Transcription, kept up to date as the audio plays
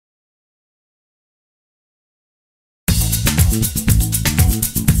We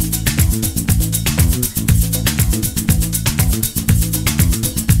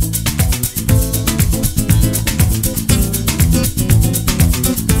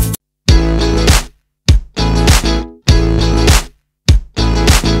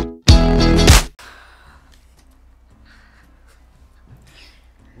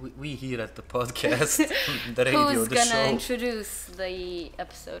here at the podcast, the radio, Who's the gonna show. Introduce the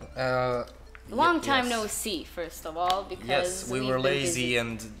episode? Long time yes. no see, first of all, because Yes, we were we've been lazy busy.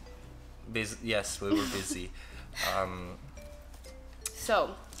 and busy. Yes, we were busy.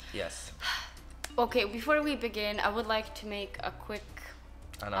 So, Yes, okay, before we begin, I would like to make a quick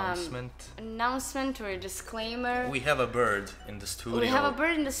announcement or a disclaimer. We have a bird in the studio. We have a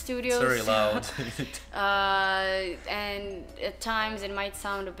bird in the studio. It's very loud. And at times it might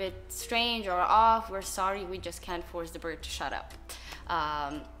sound a bit strange or off. We're sorry, we just can't force the bird to shut up.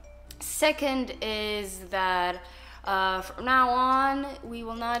 Second is that from now on, we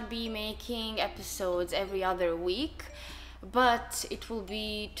will not be making episodes every other week, but it will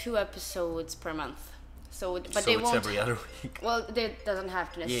be 2 episodes per month. So they it's won't. every other week. Well, it doesn't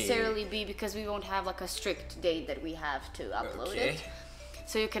have to necessarily be, because we won't have like a strict date that we have to upload it.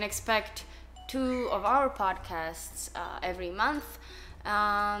 So you can expect 2 of our podcasts every month,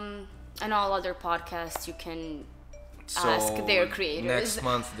 and all other podcasts you can ask their creators. Next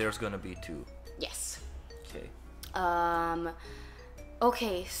month there's gonna be 2. Yes. Okay.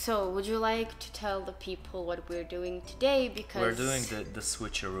 Okay, so would you like to tell the people what we're doing today? Because We're doing the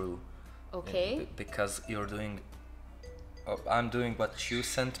switcheroo. Okay. Because you're doing, I'm doing what you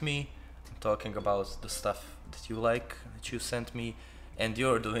sent me. I'm talking about the stuff that you like that you sent me, and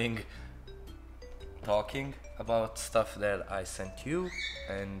you're doing talking about stuff that I sent you,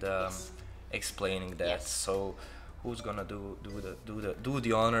 and explaining that. Yes. So, who's gonna do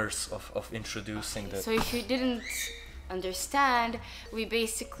the honors of introducing the? So if you didn't understand, we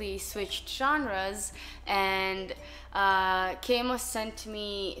basically switched genres, and Kemo sent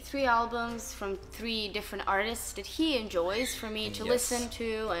me 3 albums from 3 different artists that he enjoys for me to listen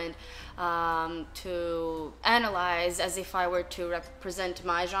to and to analyze as if I were to represent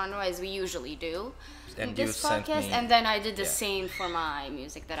my genre, as we usually do in And this you sent podcast. me- And then I did the same for my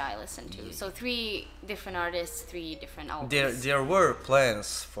music that I listen to. So 3 different artists, 3 different albums. There were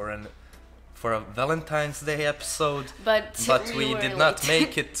plans for a Valentine's Day episode, But we were did not late.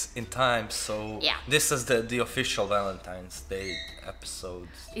 make it in time, so Yeah. this is the official Valentine's Day episode.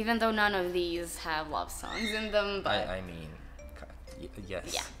 Even though none of these have love songs in them, but I mean, yes,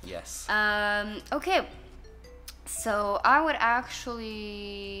 Yeah. yes. okay. So I would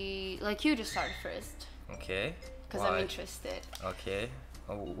actually like you to start first, Okay. because I'm interested. Okay.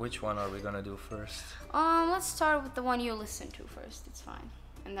 Which one are we gonna do first? Let's start with the one you listen to first. It's fine,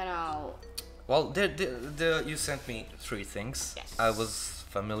 and then I'll. Well, you sent me 3 things. Yes. I was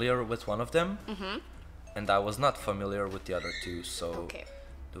familiar with one of them, and I was not familiar with the other 2. So, Okay.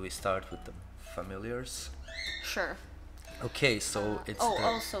 do we start with the familiars? Sure. Okay, so it's.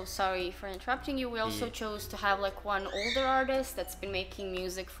 Also, sorry for interrupting you. We also chose to have like one older artist that's been making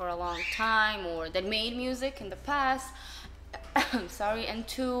music for a long time, or that made music in the past. Sorry, and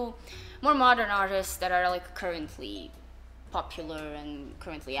 2 more modern artists that are like currently popular and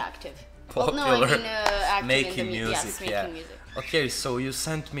currently active. Popular, Well, no, I mean active making in the music, yes, making yeah. music. Okay, so you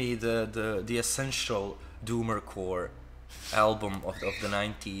sent me the essential doomercore album of the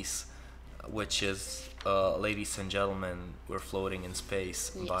 90s, which is Ladies and Gentlemen, We're Floating in Space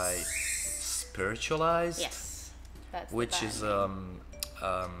by Spiritualized. Yes, that's the which band is name.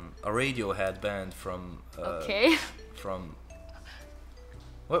 a Radiohead band from Okay. from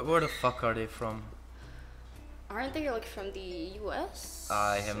where the fuck are they from? Aren't they like from the US?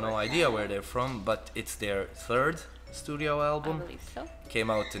 I have no idea where they're from, but it's their 3rd studio I album. believe so. Came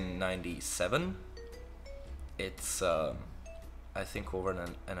out in '97. It's I think over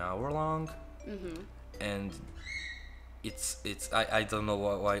an hour long, and I don't know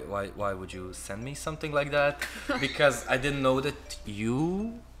why would you send me something like that, because I didn't know that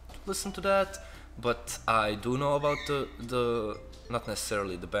you listen to that, but I do know about the not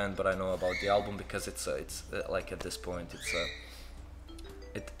necessarily the band, but I know about the album, because it's like at this point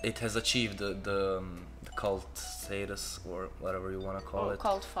it has achieved the cult status, or whatever you want to call it.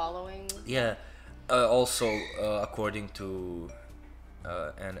 Cult following. Yeah. Also, according to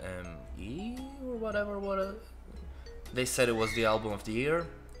NME or whatever, they said it was the album of the year,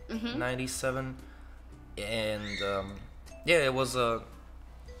 '97, and yeah, it was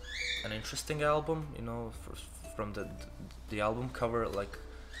an interesting album. You know, from the album cover, like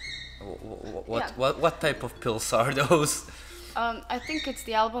what type of pills are those? I think it's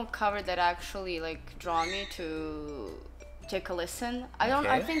the album cover that actually like draw me to take a listen. I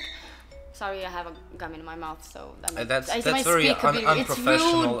Okay. think. Sorry, I have a gum in my mouth, so That's I might very speak a bit. It's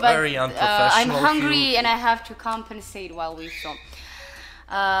unprofessional, rude, but, very unprofessional. I'm of hungry you. and I have to compensate while we film.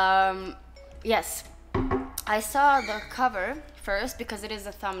 Yes, I saw the cover first because it is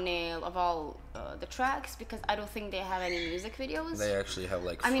a thumbnail of all the tracks, because I don't think they have any music videos. They actually have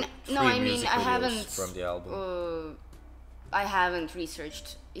like I mean, three no, I mean, music I videos haven't. from the album. I haven't researched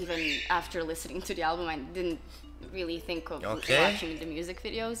even after listening to the album. I didn't really think of Okay. watching the music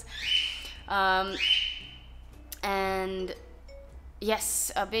videos. And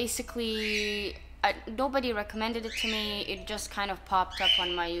yes, basically, nobody recommended it to me. It just kind of popped up on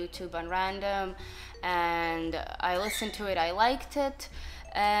my YouTube on random, and I listened to it. I liked it,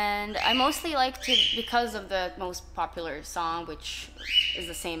 and I mostly liked it because of the most popular song, which is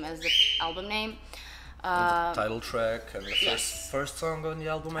the same as the album name. The title track and the yes. first song on the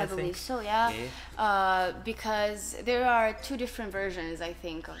album, I think. believe so, yeah. Because there are two different versions, I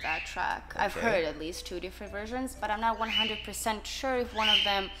think, of that track. I've Okay. heard at least two different versions, but I'm not 100% sure if one of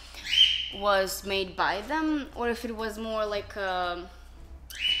them was made by them or if it was more like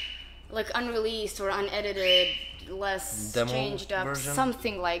unreleased or unedited, less Demo changed up, version?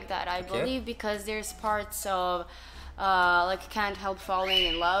 something like that, I Okay. believe, because there's parts of like Can't Help Falling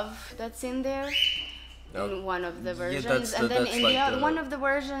in Love that's in there. In one of the Yeah, versions, that's and then that's in like the other the- one of the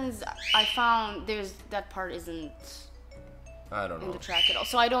versions, I found that part isn't I don't in know. the track at all.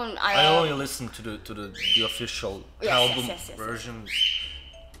 So I don't. I only listened to the official Yes, album yes, version.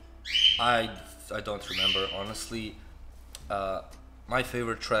 I don't remember, honestly. My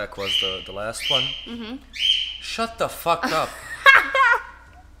favorite track was the last one. Mm-hmm. Shut the fuck up.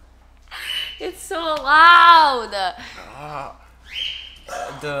 It's so loud.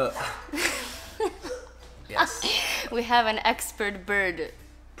 The yes, We have an expert bird.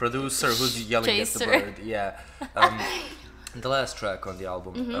 producer who's yelling Chaser. at the bird. Yeah. The last track on the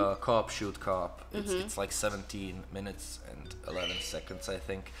album, Cop Shoot Cop. It's like 17 minutes and 11 seconds, I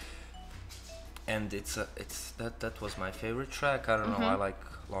think. And that was my favorite track. I don't know. I like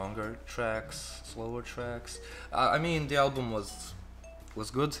longer tracks, slower tracks. I mean, the album was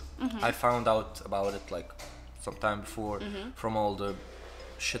good. I found out about it like sometime before from all the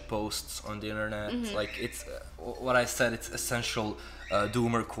shit posts on the internet. Like it's what I said. It's essential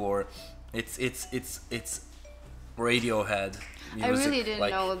doomercore. It's Radiohead music. I really didn't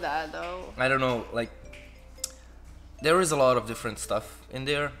like, know that though. I don't know. Like there is a lot of different stuff in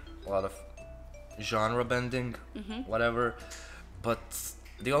there. A lot of genre bending, whatever. But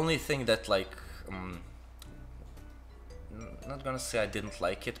the only thing that like not gonna say I didn't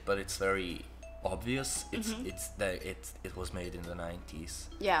like it, but it's very obvious. It was made in the 90s.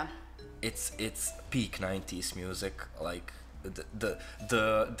 Yeah. It's peak 90s music. Like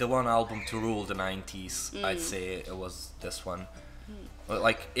the one album to rule the 90s, I'd say it was this one. But,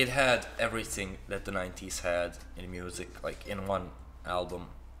 like it had everything that the 90s had in music, like in one album.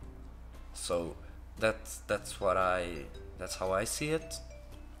 So that's how I see it.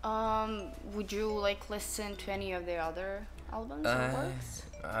 Would you like listen to any of their other albums or works?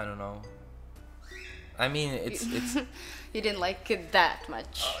 I don't know. I mean, it's You didn't like it that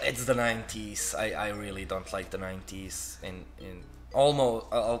much. it's the 90s. I really don't like the 90s. In almost,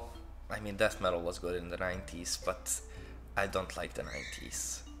 I mean, death metal was good in the 90s, but I don't like the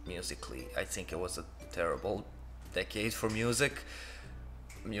 90s musically. I think it was a terrible decade for music.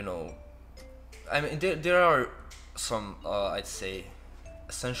 You know, I mean, there are some, I'd say,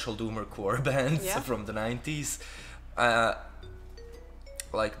 essential doomercore bands from the 90s.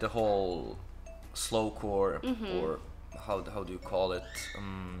 Like the whole slowcore, or how do you call it?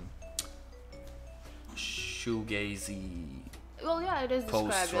 Shoegazy, Well, yeah, it is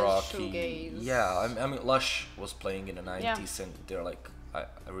described as post-rocky. shoegaze. Yeah, I mean, Lush was playing in the 90s, and they're like, I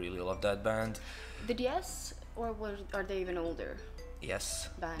really love that band. The DS, or are they even older? Yes,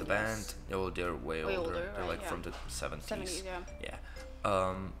 Band, the yes. band. Oh, they're way older. They're right, like yeah. from the 70s. 70s, yeah. Yeah.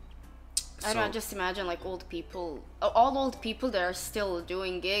 I don't know, just imagine like old people, all old people that are still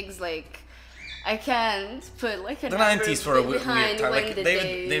doing gigs. Like, I can't put like a the number 90s were a weird behind time. when Like did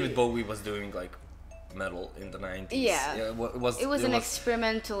David Bowie was doing like metal in the 90s. Yeah. It It was an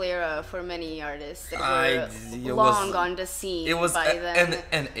experimental era for many artists that it were was- long on the scene It was by then.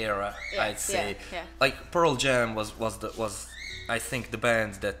 an era, Yeah, I'd say. yeah. Like Pearl Jam was I think the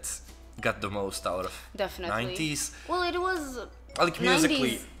band that got the most out of Definitely. 90s. Well, it was Like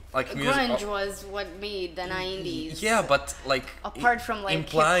musically, 90s. like music. Grunge was what made the 90s. Yeah, but like Apart from, like,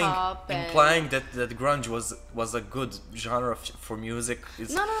 implying hip-hop and- implying that grunge was a good genre for music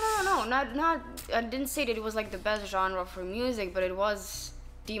is No, not. I didn't say that it was like the best genre for music, but it was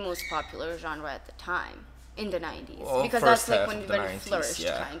the most popular genre at the time. in the 90s, Well, because first that's like half when of it the 90s, flourished,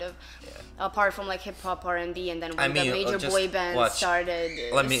 yeah. kind of. Apart from like hip hop, R&B, and then when I mean, the major just boy bands watch.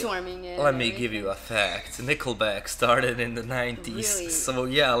 started Let me swarming in. let me give you a fact. Nickelback started in the 90s, Really? so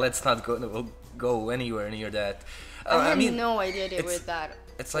yeah, let's not go anywhere near that. I had mean, no idea they were it's- that.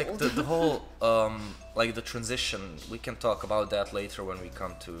 It's like the whole like the transition. We can talk about that later when we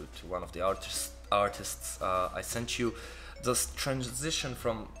come to one of the artists I sent you. This transition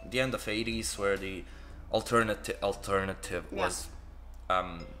from the end of 80s, where the alternative Yeah. was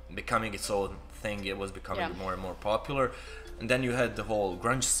becoming its own thing. It was becoming Yeah. more and more popular, and then you had the whole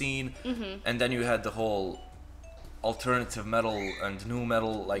grunge scene, and then you had the whole alternative metal and new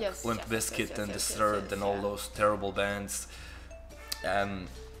metal, like Yes, Limp yes, Bizkit yes, and yes, Disturbed yes, and all yeah. those terrible bands.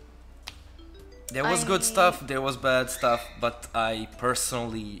 There was I- good stuff, there was bad stuff, but I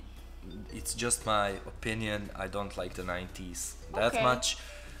personally, it's just my opinion, I don't like the 90s that Okay. much.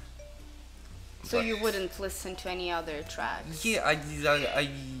 So But- you wouldn't listen to any other tracks? Yeah,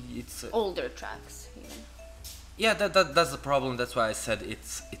 it's Older tracks, even. yeah, that's the problem. That's why I said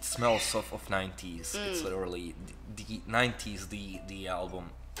it smells of 90s. It's literally the 90s, the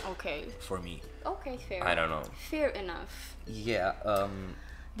album Okay. for me. Okay, fair. I don't know. Fair enough. Yeah.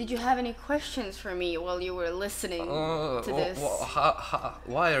 Did you have any questions for me while you were listening to this?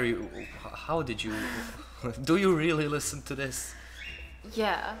 Why are you? How did you? Do you really listen to this?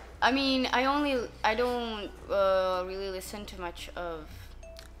 Yeah, I mean, I don't really listen to much of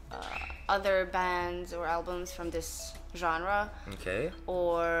other bands or albums from this genre, Okay.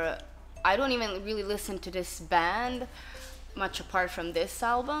 or I don't even really listen to this band much apart from this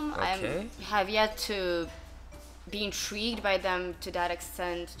album. Okay. I have yet to be intrigued by them to that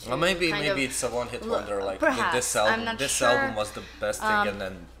extent. To Well, maybe kind of it's a one-hit wonder. Like perhaps, this album. I'm not This sure. album was the best thing, and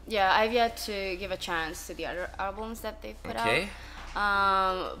then Yeah, I've yet to give a chance to the other albums that they've put okay.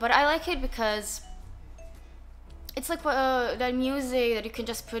 out. But I like it because it's like that music that you can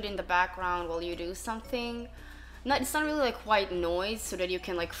just put in the background while you do something. It's not really like white noise so that you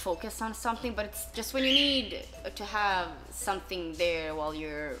can like focus on something, but it's just when you need to have something there while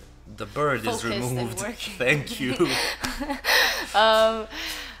you're The bird is focused and removed. working. Thank you.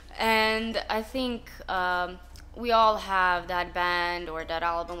 And I think we all have that band or that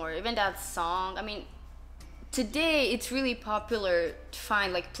album or even that song. I mean, today it's really popular to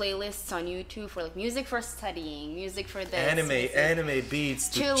find like playlists on YouTube for like music for studying, music for this, anime beats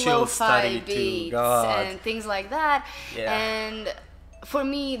to chill chill lo-fi study beats to. God. and things like that. Yeah. And for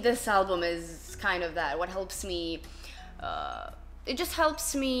me, this album is kind of that. What helps me, it just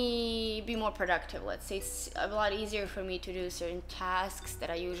helps me be more productive. Let's say it's a lot easier for me to do certain tasks that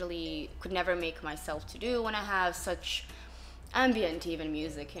I usually could never make myself to do when I have such ambient even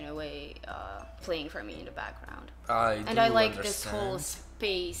music in a way playing for me in the background. I like this whole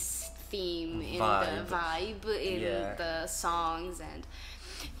space theme in the vibe in the songs, and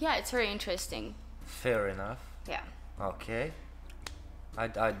yeah, it's very interesting. Fair enough. Yeah. Okay. I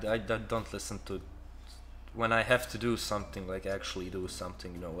don't listen to when I have to do something, like actually do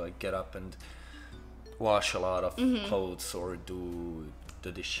something, you know, like get up and wash a lot of clothes or do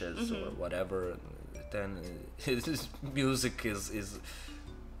the dishes or whatever. Then music is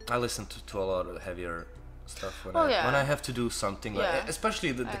I listen to a lot of heavier stuff when I have to do something, like,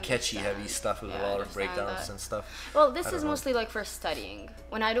 especially the catchy heavy stuff with a lot of breakdowns and stuff. Well, this is mostly like for studying,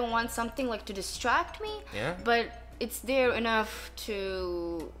 when I don't want something like to distract me, but it's there enough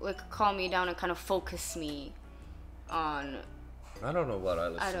to like calm me down and kind of focus me on. I don't know what I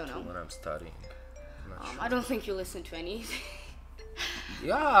listen to when I'm studying. I don't think you listen to anything.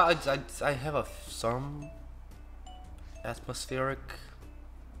 Yeah, I have some atmospheric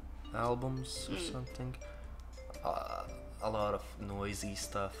albums or something. A lot of noisy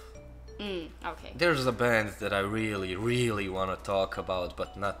stuff. Okay. There's a band that I really want to talk about,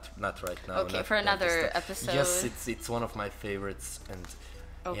 but not right now. Okay, for another episode. Yes, it's one of my favorites, and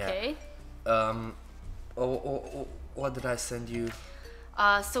okay. What did I send you?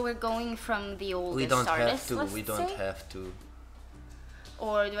 So we're going from the oldest We don't artist, have to. let's We don't say? have to.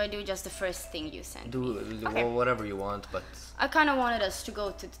 Or do I do just the first thing you sent me? Okay. Whatever you want, but I kind of wanted us to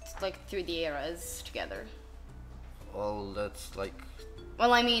go to like through the eras together. well, that's like.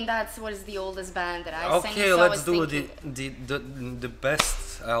 Well, I mean, that's what is the oldest band that I sent you. Okay, So I let's was do thinking- the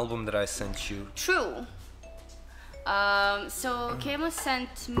best album that I sent you. True. So Kemo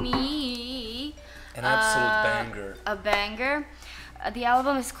sent me An absolute banger. a banger. The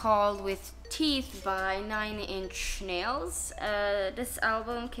album is called With Teeth by 9 Inch Nails. This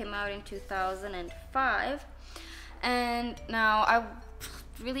album came out in 2005. And now I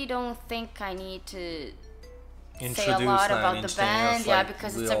really don't think I need to say a lot Nine about the Inch band, Nails, yeah, like,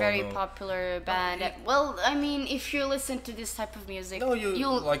 because we it's a all very know. popular band. Well, I mean, if you listen to this type of music, No,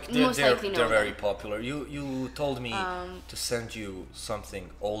 you'll like most likely know they're them. very popular. You told me to send you something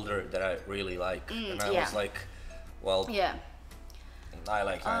older that I really like, and I yeah. was like, well, Yeah. I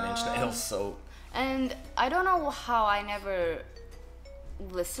like Nine Inch Nails, so And I don't know how I never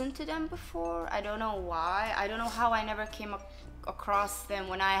listened to them before. I don't know why. I don't know how I never came across them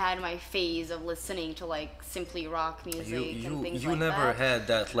when I had my phase of listening to like simply rock music and things you like never that. had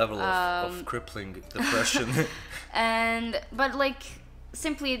that level of crippling depression. But like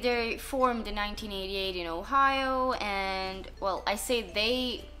simply they formed in 1988 in Ohio, and well, I say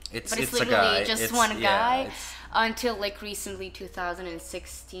they, but it's a literally guy. just It's- one yeah, guy it's- until like recently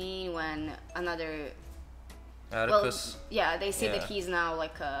 2016 when another. Atticus. Well, yeah, they say that Yeah. he's now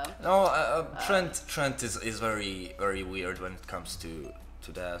like a. No, Trent is very very weird when it comes to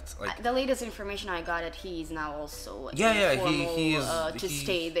that. Like The latest information I got that he's now also Yeah, informal, he is to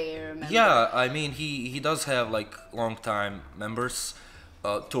stay there. Member. Yeah, I mean he does have like long time members,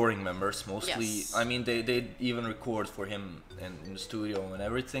 touring members mostly. Yes. I mean they even record for him in the studio and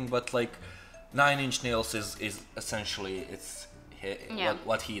everything. But like Nine Inch Nails is essentially Yeah.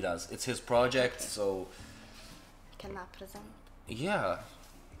 what he does. It's his project. So Cannot present. yeah,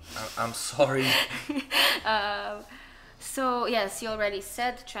 I'm sorry. So yes, you already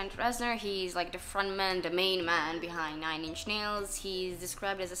said Trent Reznor. He's like the frontman, the main man behind Nine Inch Nails. He's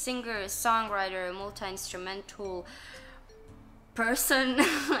described as a singer, a songwriter, a multi-instrumental person,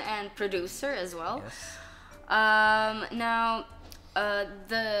 and producer as well. Yes. Now,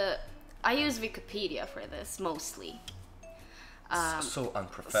 I use Wikipedia for this mostly. So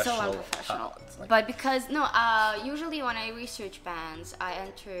unprofessional. So unprofessional. It's like- But because usually when I research bands, I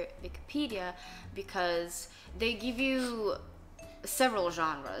enter Wikipedia because they give you several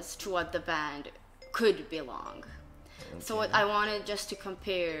genres to what the band could belong. So what I wanted just to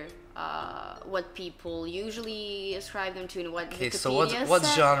compare what people usually ascribe them to and what Okay, Wikipedia so what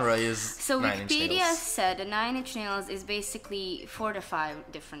said. genre is So Nine Inch Wikipedia Nails? said that Nine Inch Nails is basically 4 to 5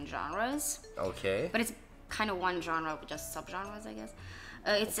 different genres. Okay. But it's kind of one genre with just subgenres, I guess.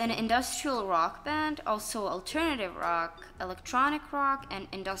 It's an industrial rock band, also alternative rock, electronic rock, and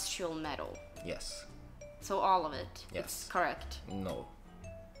industrial metal. Yes. So all of it. Yes. It's correct. No.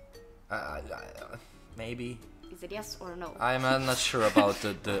 Maybe. Is it yes or no? I'm not sure about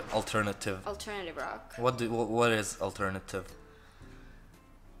the alternative. Alternative rock. What is alternative?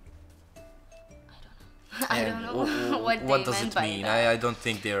 I don't know what does meant it by mean? that. I don't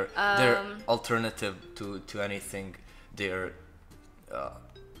think they're alternative to anything. They're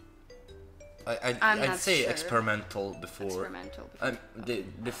I'm I'd not say sure. experimental before. Experimental.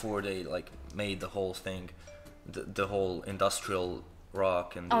 Before they like made the whole thing, the whole industrial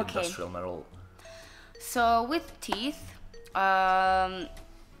rock and the Okay. industrial metal. So with Teeth,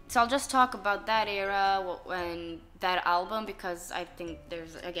 so I'll just talk about that era and that album because I think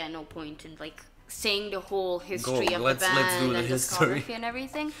there's again no point in like saying the whole history of let's the band do the and history. discography and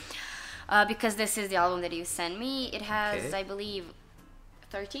everything. Because this is the album that you sent me. It has, Okay. I believe,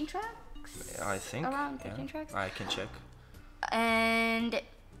 13 tracks. I think Around 13 tracks. I can check. And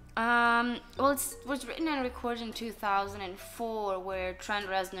well, it was written and recorded in 2004, where Trent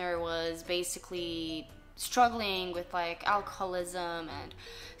Reznor was basically struggling with like alcoholism and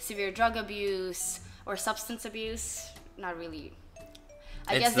severe drug abuse or substance abuse. Not really.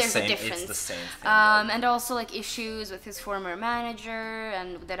 I guess there's a difference. It's the same thing. And also like issues with his former manager,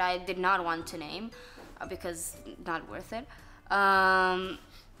 and that I did not want to name because not worth it.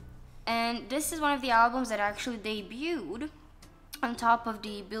 And this is one of the albums that actually debuted on top of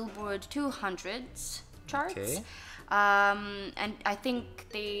the Billboard 200s charts. Okay. And I think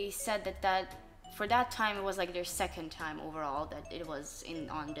they said that for that time it was like their second time overall that it was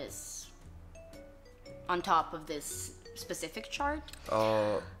on top of this specific chart.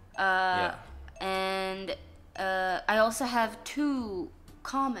 Yeah. And I also have 2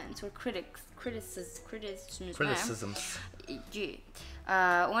 comments or criticisms. Criticisms.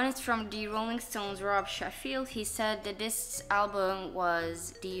 One is from the Rolling Stones' Rob Sheffield. He said that this album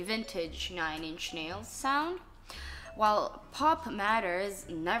was the vintage Nine Inch Nails sound. While Pop Matters,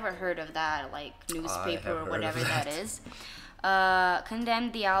 never heard of that, like newspaper have or heard whatever of that that. is,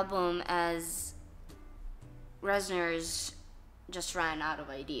 condemned the album as Reznor's just ran out of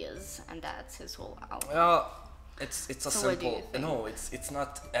ideas, and that's his whole album. Well, it's a So what do you simple. think? No, it's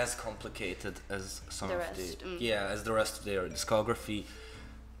not as complicated as some The of rest, the as the rest of their discography.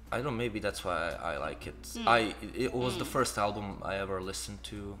 I don't know, maybe that's why I like it. It was the first album I ever listened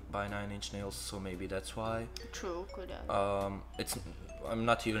to by Nine Inch Nails, so maybe that's why. True, could have. I'm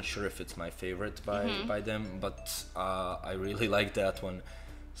not even sure if it's my favorite by them, but I really like that one.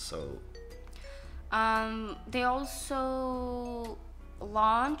 So they also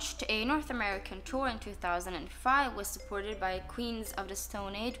launched a North American tour in 2005, was supported by Queens of the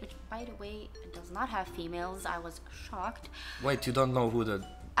Stone Age, which, by the way, does not have females. I was shocked. Wait, you don't know who the...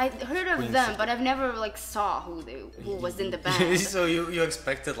 I heard of Queens them, but I've never like saw who was in the band. So you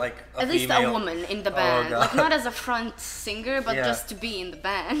expected like a At least female... a woman in the band, God. like not as a front singer, but Yeah. just to be in the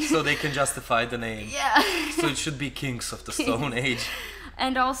band. So they can justify the name. Yeah. So it should be Kings of the Stone Age.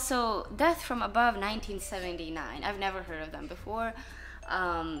 And also Death from Above, 1979. I've never heard of them before.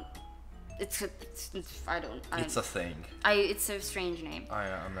 It's It's a thing. It's a strange name.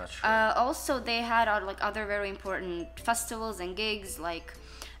 I'm not sure. Also, they had like other very important festivals and gigs, like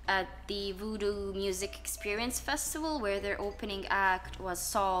at the Voodoo Music Experience Festival, where their opening act was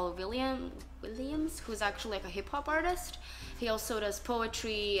Saul Williams, who's actually like a hip hop artist. He also does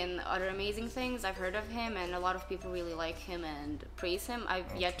poetry and other amazing things. I've heard of him, and a lot of people really like him and praise him. I've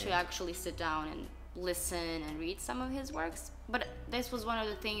yet to actually sit down and listen and read some of his works, but this was one of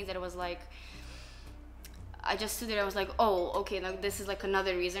the things that was like, I just stood there, I was like, oh, okay, now this is like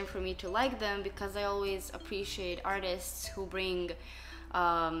another reason for me to like them, because I always appreciate artists who bring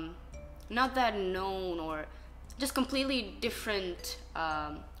not that known or just completely different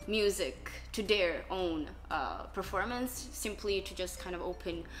music to their own performance, simply to just kind of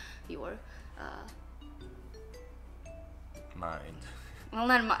open your Mind. well,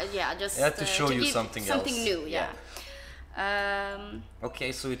 not just I had to show you give something new, else. yeah.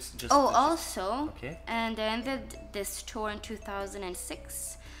 Okay, so it's just... Also, Okay. and they ended this tour in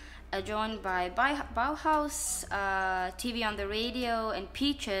 2006, joined by Bauhaus, TV on the Radio, and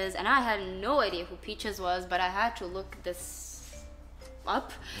Peaches. And I had no idea who Peaches was, but I had to look this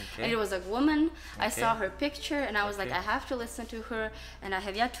up. Okay. And it was a woman. I Okay. saw her picture, and I was like, Okay. I have to listen to her. And I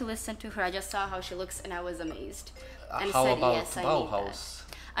have yet to listen to her. I just saw how she looks, and I was amazed. And How said, about yes, I need Bauhaus?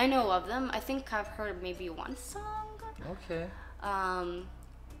 that. I know of them. I think I've heard maybe one song. Okay.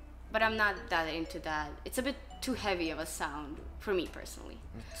 But I'm not that into that. It's a bit too heavy of a sound for me personally.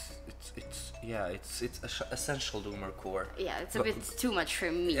 It's essential doomer core. Yeah, it's a But- bit too much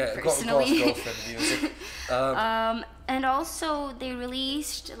for me Yeah, personally. girlfriend music. And also they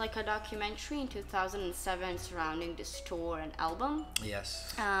released like a documentary in 2007 surrounding this tour and album.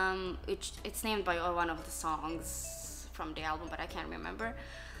 Yes. It's named by one of the songs from the album, but I can't remember.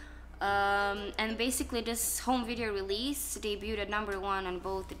 And basically this home video release debuted at #1 on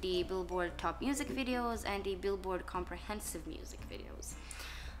both the Billboard Top Music Videos and the Billboard Comprehensive Music Videos.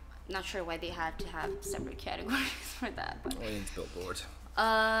 Not sure why they had to have separate categories for that, but It's Billboard.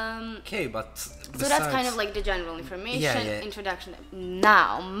 okay, but so that's kind of like the general information, Yeah. introduction. Now,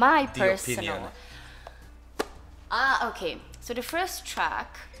 my The personal opinion. okay, so the first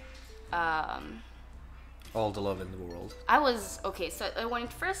track, All the Love in the World. I was okay. So when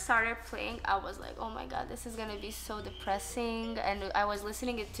it first started playing, I was like, "Oh my God, this is gonna be so depressing." And I was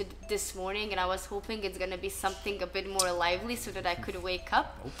listening it to this morning, and I was hoping it's gonna be something a bit more lively so that I could wake up.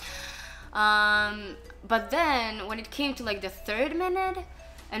 But then when it came to like the third minute,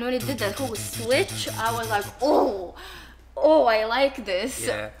 and when it did that whole switch, I was like, "Oh, I like this.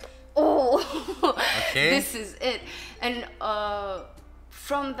 Yeah. Oh, Okay. this is it." And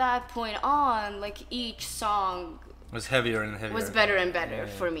from that point on, like each song Was heavier and heavier. was better and better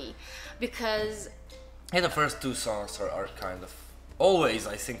for me, because Yeah, the first two songs are kind of always,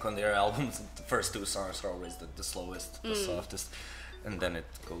 I think, on their albums. The first two songs are always the slowest, the softest, and then it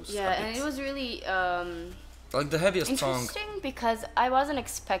goes. a yeah, and bit- it was really like the heaviest song. interesting because I wasn't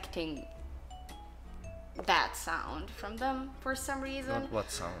expecting that sound from them for some reason. What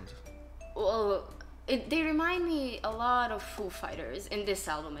sound? Well, they remind me a lot of Foo Fighters in this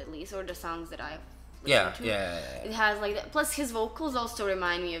album, at least, or the songs that I've listened to. Yeah. It has like that. Plus, his vocals also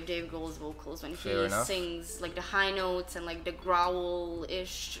remind me of Dave Grohl's vocals when Fair he enough. sings like the high notes and like the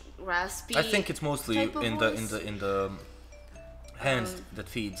growl-ish, raspy. I think it's mostly type of voice. in the hands that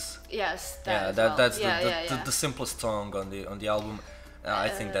feeds. Yes, That's the simplest song on the album. I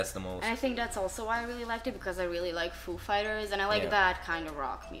think that's the most. And I think that's also why I really liked it, because I really like Foo Fighters and I like Yeah. that kind of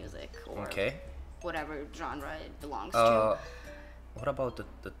rock music or Okay. whatever genre it belongs to. What about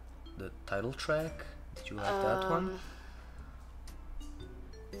the title track? Did you like that one?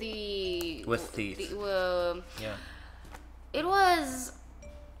 With teeth. Yeah. It was.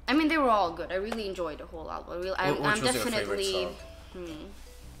 I mean, they were all good. I really enjoyed the whole album. Which I'm was your definitely. favorite song?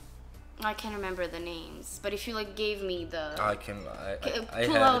 I can't remember the names, but if you like gave me the I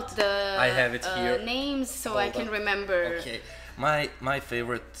pull have out it. the I have it here. names so Hold I can up. remember. Okay, my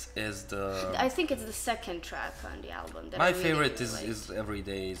favorite is the. I think it's the second track on the album. That My I really, favorite really like. is Every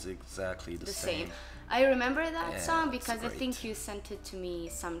Day is exactly the Same. I remember that Yeah, song it's because I great. think you sent it to me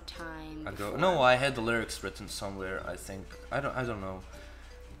sometime Ago. before. No, I had the lyrics written somewhere. I think I don't know.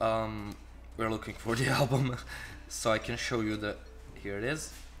 We're looking for the album, so I can show you the. Here it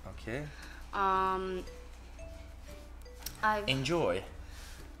is. Okay. Enjoy.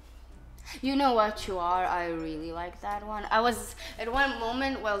 You Know What You Are, I really like that one. I was at one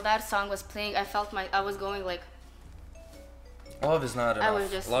moment while that song was playing, I felt I was going like. Love is not enough. I was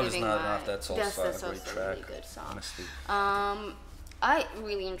just Love is living not my- enough. That's Yes, also that's a great also a track. really good song. Honestly. I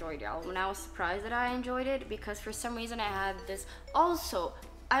really enjoyed the album, and I was surprised that I enjoyed it because for some reason I had this. Also,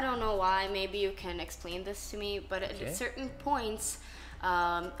 I don't know why. Maybe you can explain this to me, but Okay. at certain points,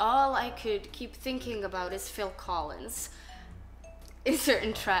 all I could keep thinking about is Phil Collins in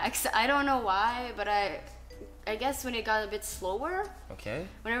certain tracks. I don't know why, but I guess when it got a bit slower, Okay.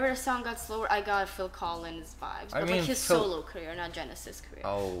 whenever the song got slower, I got Phil Collins vibes. I But mean, like his Phil- solo career, not Genesis career.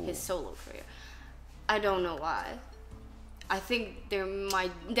 Oh. His solo career. I don't know why. I think there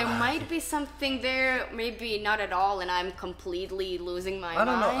might be something there, maybe not at all, and I'm completely losing my mind. I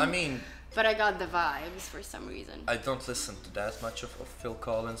don't know. I mean, But I got the vibes for some reason. I don't listen to that much of Phil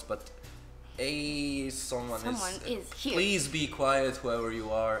Collins, but someone is here. Please be quiet, whoever you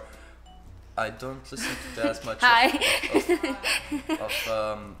are. I don't listen to that much Hi. of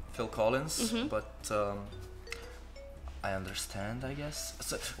Phil Collins, Mm-hmm. but I understand, I guess.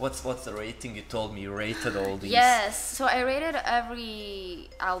 So what's the rating? You told me you rated all these. Yes, so I rated every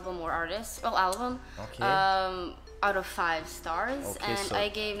album or artist, album, Okay. out of 5 stars, Okay, and so- I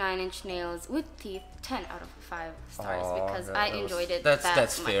gave Nine Inch Nails with teeth 10 out of 5 stars Oh, because that I was- enjoyed it that's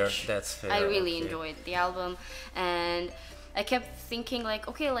much. fair, that's fair, I really okay. enjoyed the album, and I kept thinking like,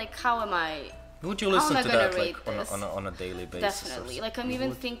 okay, like how am I? Would you How listen am I to gonna that rate like this? on a daily basis? Definitely. Or Like I'm you even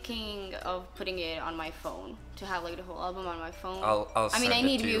would? thinking of putting it on my phone to have like the whole album on my phone. I'll I mean, send I it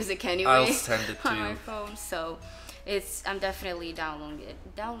need to you. music anyway. I'll send it to on my you. phone, so I'm definitely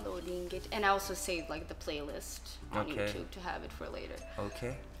downloading it, and I also saved like the playlist on Okay. YouTube to have it for later.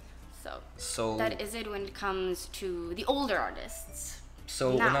 Okay. So that is it when it comes to the older artists.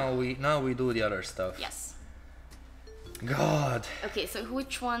 So now we do the other stuff. Yes. God. Okay, so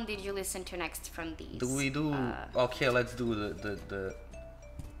which one did you listen to next from these? Do we do? Okay, let's do the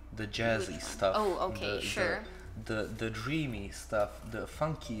jazzy Which one? stuff. Oh, okay, sure. The dreamy stuff, the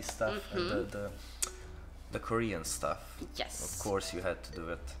funky stuff, and the Korean stuff. Yes. Of course, you had to do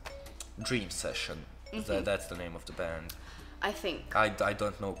it. Dream Session. That's the name of the band. I think. I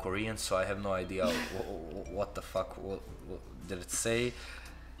don't know Korean, so I have no idea what the fuck did it say.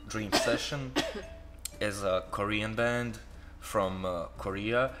 Dream Session is a Korean band from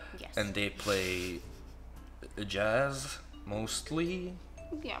Korea, Yes. and they play jazz mostly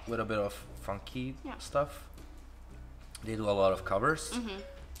Yeah. with a bit of funky Yeah. stuff. They do a lot of covers.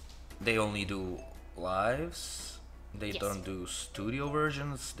 They only do lives. They Yes. don't do studio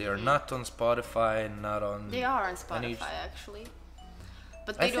versions. They are not on Spotify, not on. They are on any- Spotify actually,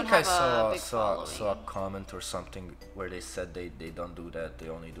 but I they don't think I have a big saw following. a comment or something where they said they don't do that. They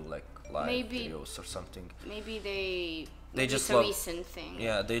only do like live Maybe- videos or something. Maybe maybe just it's a love- recent thing.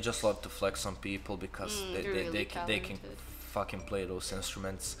 Yeah, they just love to flex on people because they're really they can talented. fucking play those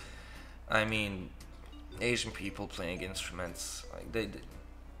instruments. I mean, Asian people playing instruments, like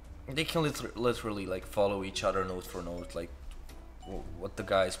they can literally like follow each other note for note, like what the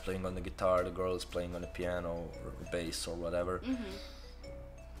guy is playing on the guitar, the girl is playing on the piano or bass or whatever.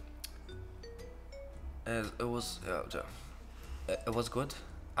 It was good.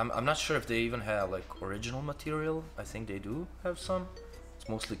 I'm not sure if they even have like original material. I think they do have some. It's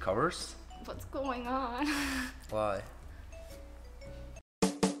mostly covers. What's going on? Why?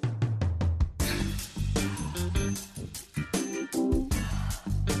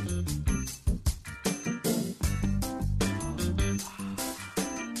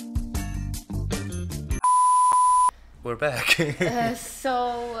 We're back.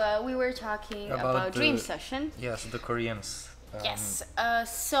 So we were talking about Dream the- Session. Yes, the Koreans. Yes.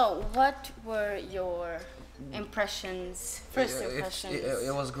 So what were your impressions? First impressions.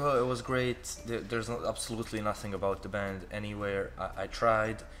 It was good. It was great. There's absolutely nothing about the band anywhere. I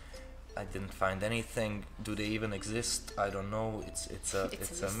tried. I didn't find anything. Do they even exist? I don't know. It's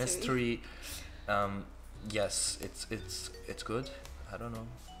a mystery. Yes, it's good. I don't know.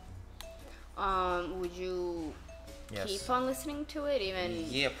 Would you Yes. keep on listening to it even?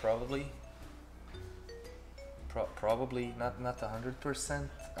 Yeah, probably. Probably not 100%.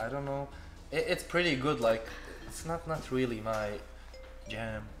 I don't know. It's pretty good. Like, it's not really my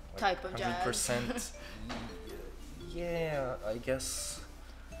jam. Like Type of jazz. 100%. Yeah, I guess.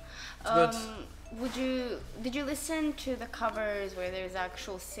 It's good. Did you listen to the covers where there's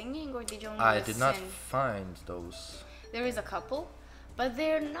actual singing, or did you only I listen? did not find those. There is a couple, but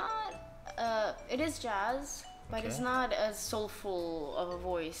they're not. It is jazz, but it's Okay. not as soulful of a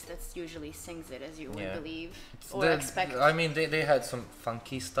voice that usually sings it as you would Yeah. believe or They- expect. I mean, they had some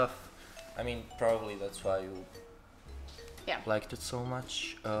funky stuff. I mean, probably that's why you Yeah. liked it so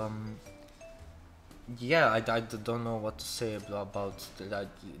much. Yeah, I don't know what to say about that.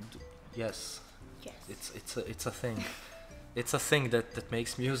 Yes, Yes. it's a thing. It's a thing that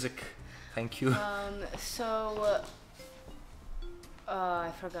makes music. Thank you.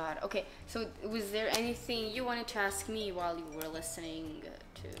 I forgot. Okay, so was there anything you wanted to ask me while you were listening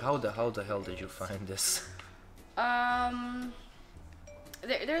to? How the hell did you find this?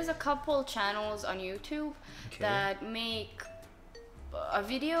 There's a couple channels on YouTube Okay. that make a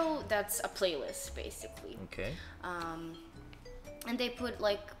video that's a playlist basically. Okay. And they put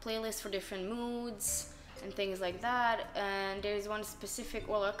like playlists for different moods and things like that. And there's one specific,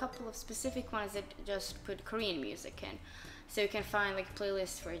 well, a couple of specific ones that just put Korean music in. So you can find like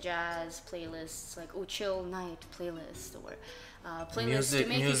playlists for jazz, playlists like chill night playlist, or playlists to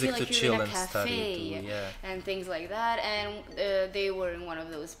make you feel like you're in a cafe and things like that. And they were in one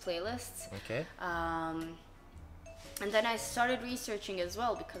of those playlists. Okay. And then I started researching as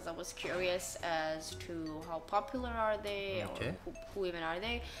well because I was curious as to how popular are they, Okay. or who even are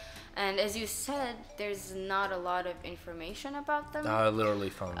they. And as you said, there's not a lot of information about them. I literally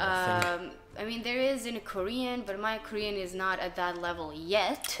found nothing. I mean, there is in Korean, but my Korean is not at that level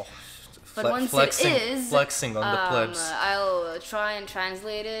yet. Oh, But once flexing, it is, flexing on the plebs. I'll try and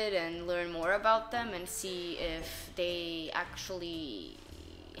translate it and learn more about them and see if they actually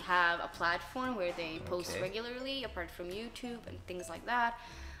have a platform where they post Okay. regularly apart from YouTube and things like that.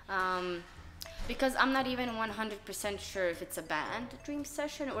 Because I'm not even 100% sure if it's a band dream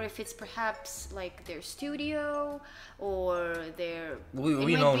session or if it's perhaps like their studio or their...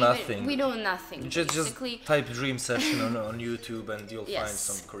 We know nothing. We know nothing. Just basically. type dream session on YouTube and you'll find Yes.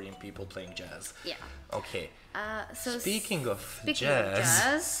 some Korean people playing jazz. Yeah. Okay. So Speaking of of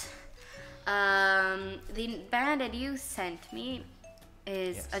jazz, the band that you sent me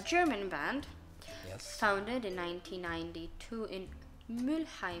is Yes. a German band Yes. founded in 1992 in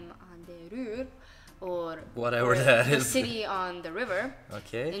Mülheim an der Ruhr, or Whatever or that the is. city on the river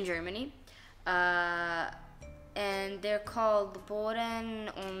Okay. in Germany. And they're called Boren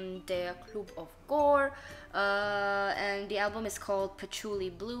und der Club of Gore. And the album is called Patchouli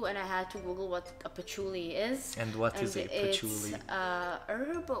Blue, and I had to Google what a patchouli is. And what is a patchouli? It's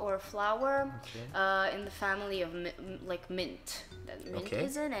herb or flower Okay. in the family of like mint. That mint Okay.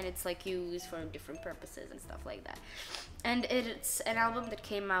 is in, and it's like used for different purposes and stuff like that. And it's an album that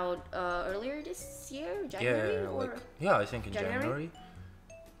came out earlier this year, January, or I think in January? January.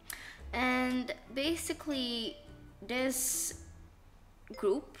 and basically this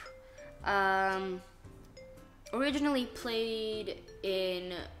group originally played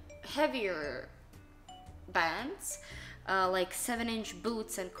in heavier bands like 7-Inch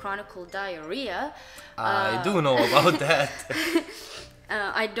Boots and Chronicle Diarrhea. I do know about that.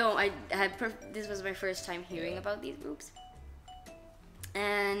 This was my first time hearing about these groups.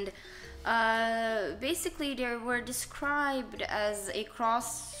 And basically they were described as a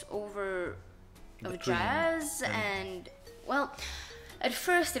crossover of Between jazz and, well, at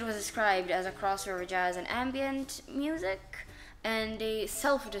first it was described as a crossover of jazz and ambient music, and they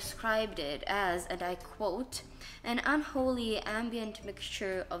self-described it as, and I quote, an unholy ambient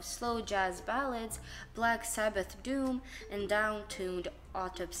mixture of slow jazz ballads, Black Sabbath doom, and down-tuned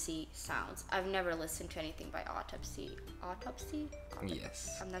autopsy sounds. I've never listened to anything by Autopsy. Autopsy?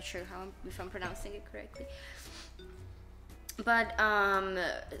 Yes. I'm not sure if I'm pronouncing it correctly. But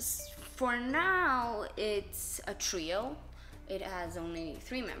for now, it's a trio. It has only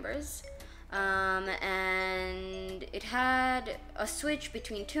 3 members. And it had a switch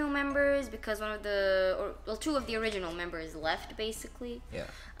between 2 members because 2 of the original members left, basically. Yeah.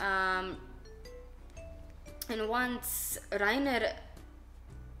 And once Rainer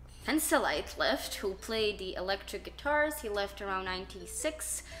Henseleit left, who played the electric guitars, he left around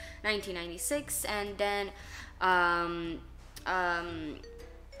 1996, and then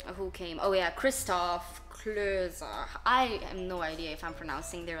who came? Oh yeah, Christoph Klöser. I have no idea if I'm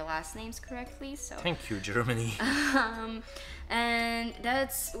pronouncing their last names correctly, so. Thank you, Germany. And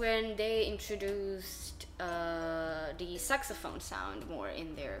that's when they introduced the saxophone sound more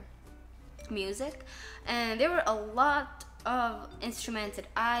in their music, and there were a lot of instruments that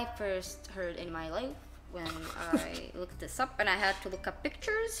I first heard in my life when I looked this up, and I had to look up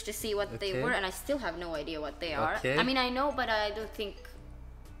pictures to see what they were, and I still have no idea what they are. I mean, I know, but I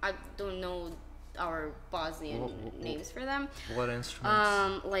don't know our Bosnian names for them. What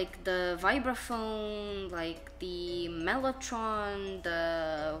instruments? Like the vibraphone, like the mellotron,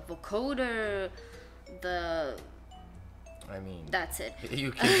 the vocoder, I mean, that's it.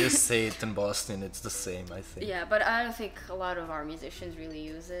 You can just say it in Boston, it's the same, I think. Yeah, but I don't think a lot of our musicians really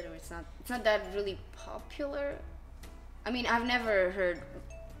use it, or it's not that really popular. I mean, I've never heard.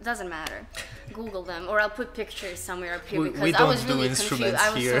 Doesn't matter. Google them, or I'll put pictures somewhere up here because I was really confused.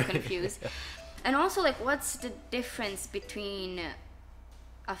 I was so confused. And also, like, what's the difference between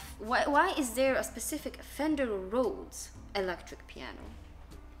why is there a specific Fender Rhodes electric piano?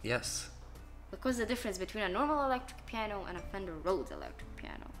 Yes. What's the difference between a normal electric piano and a Fender Rhodes electric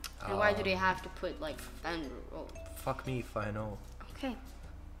piano? And why do they have to put like Fender Rhodes? Fuck me if I know. Okay.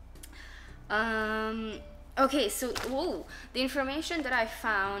 Okay, so the information that I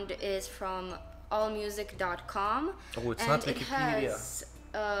found is from allmusic.com. Oh, it's not Wikipedia.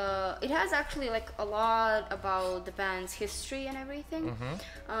 It has actually like a lot about the band's history and everything.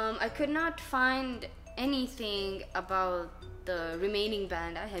 I could not find anything about the remaining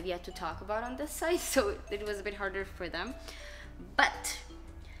band I have yet to talk about on this site, so it was a bit harder for them. But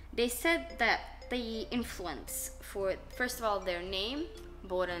they said that the influence for, first of all, their name,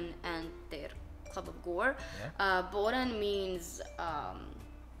 Boran, and their club of gore. Yeah. Boran means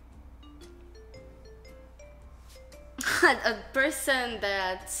a person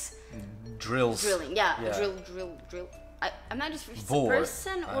that's drilling. Yeah. Drill. I'm not just if it's a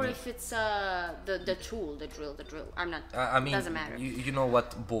person or if it's the tool, the drill. I'm not. I mean, doesn't matter. You know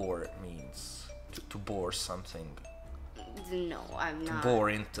what bore means? To bore something. No, I'm not. To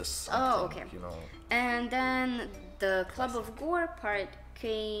bore into something. Oh, okay. You know. And then the club of gore part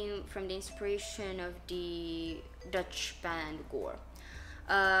came from the inspiration of the Dutch band Gore.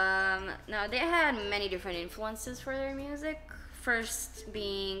 Now they had many different influences for their music. First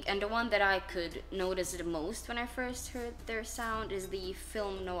being, and the one that I could notice the most when I first heard their sound, is the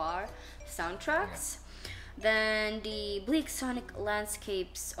film noir soundtracks. Yeah. Then the bleak sonic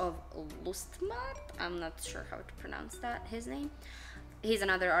landscapes of Lustmart. I'm not sure how to pronounce that, his name. He's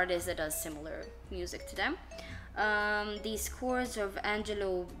another artist that does similar music to them. The scores of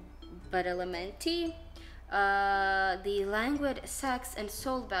Angelo Badalamenti. The languid sax and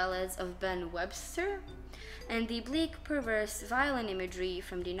soul ballads of Ben Webster. And the bleak, perverse violin imagery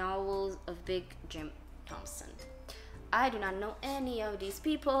from the novels of Big Jim Thompson. I do not know any of these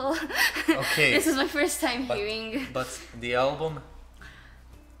people. Okay. This is my first time hearing. But the album?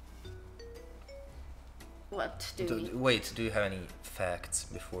 What Wait, do you have any facts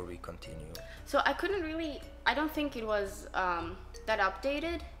before we continue? So I couldn't really, I don't think it was that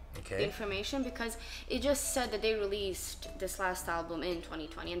updated. Okay. The information, because it just said that they released this last album in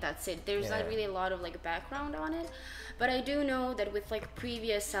 2020 and that's it. There's not really a lot of like background on it, but I do know that with like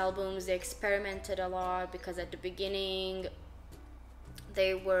previous albums they experimented a lot, because at the beginning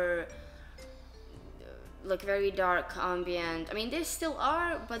they were like very dark ambient. I mean, they still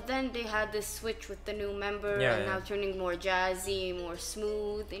are, but then they had this switch with the new member and now turning more jazzy, more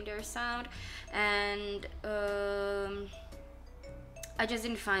smooth in their sound. And I just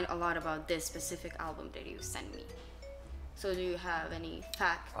didn't find a lot about this specific album that you sent me. So do you have any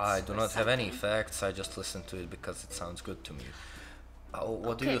facts? I do not have any facts. I just listened to it because it sounds good to me.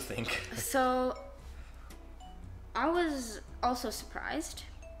 What do you think? So I was also surprised.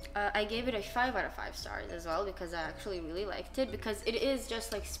 I gave it a 5 out of 5 stars as well, because I actually really liked it, because it is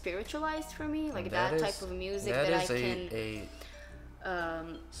just like spiritualized for me, like that type of music that I can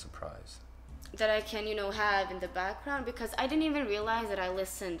surprise. That I can, you know, have in the background, because I didn't even realize that I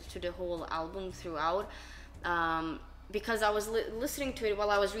listened to the whole album throughout, because I was listening to it while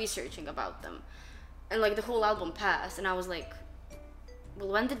I was researching about them, and like the whole album passed, and I was like, well,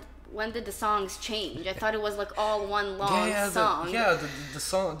 when did the songs change? I thought it was like all one long song. The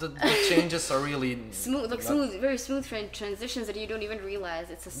song, the changes are really smooth, like very smooth transitions that you don't even realize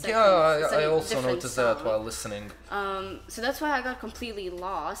it's a second. I also noticed that while listening. So that's why I got completely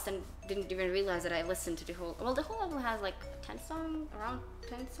lost and didn't even realize that I listened to the whole. Well, the whole album has like 10 songs, around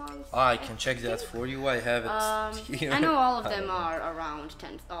 10 songs. I can check that for you. I have it here. I know all of them are around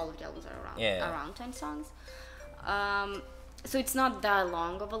 10. All of the albums are around 10 songs. So it's not that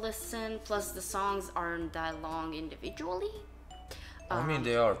long of a listen, plus the songs aren't that long individually. I mean,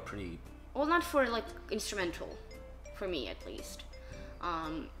 they are pretty... Well, not for, like, instrumental, for me at least.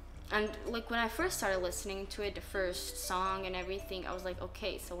 And, like, when I first started listening to it, the first song and everything, I was like,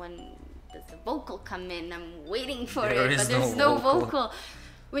 okay, so when does the vocal come in? I'm waiting for There it, is but there's no no vocal. vocal.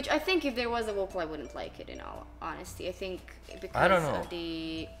 Which I think if there was a vocal, I wouldn't like it, in all honesty. I think I because don't know. of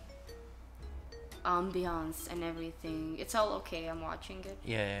the ambiance and everything, it's all okay. I'm watching it.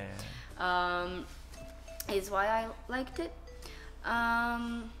 Yeah. Is why I liked it.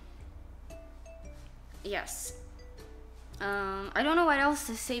 Yes. I don't know what else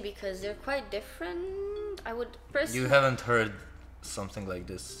to say because they're quite different. I would personally. You haven't heard something like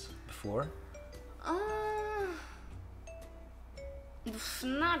this before?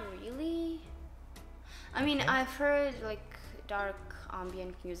 Not really. I mean, Okay. I've heard like dark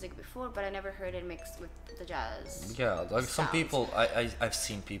ambient music before, but I never heard it mixed with the jazz. Yeah, like some sounds. people, I've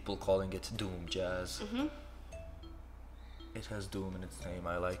seen people calling it doom jazz. Mm-hmm. It has doom in its name.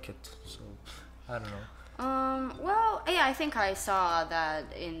 I like it, so I don't know. Well, yeah, I think I saw that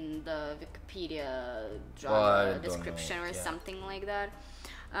in the Wikipedia Well, I genre don't description know, or yeah. something like that.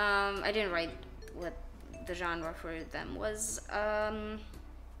 I didn't write what the genre for them was.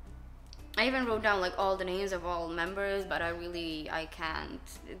 I even wrote down like all the names of all members, but I can't.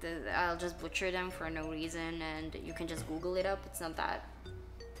 I'll just butcher them for no reason, and you can just Google it up. It's not that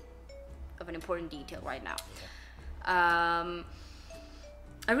of an important detail right now.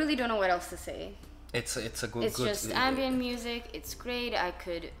 I really don't know what else to say. It's a good. It's just ambient music. It's great. I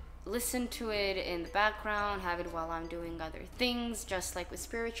could listen to it in the background, have it while I'm doing other things, just like with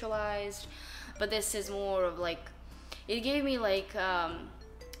Spiritualized. But this is more of like, it gave me like,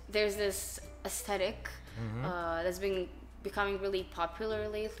 there's this aesthetic that's been becoming really popular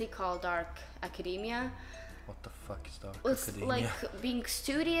lately called dark academia. What the fuck is dark It's academia? like being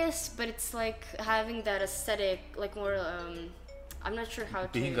studious, but it's like having that aesthetic, like more, I'm not sure how to...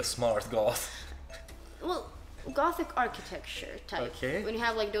 Being a smart goth. Well, Gothic architecture type. Okay. When you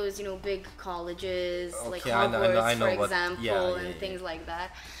have like those, big colleges, like Okay, I know Hogwarts, for what- example, yeah, and yeah. things like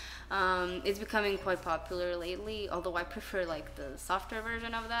that. It's becoming quite popular lately, although I prefer like the softer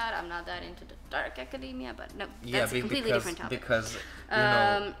version of that. I'm not that into the dark academia, but no, that's a completely different topic. Because you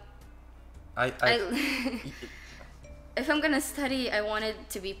know, If I'm gonna study, I want it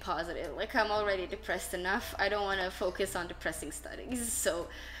to be positive. Like, I'm already depressed enough. I don't want to focus on depressing studies,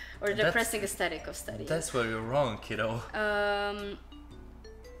 or depressing aesthetic of studies. That's where you're wrong, kiddo.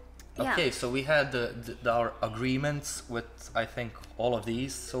 Yeah. Okay, so we had our agreements with, I think, all of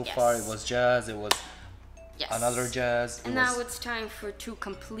these. So far it was jazz, it was Yes. another jazz. And it now was it's time for two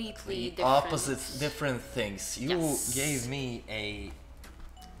completely the different opposite, different things. You Yes. gave me a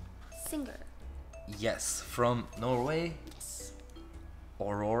singer. yes from Norway, Yes.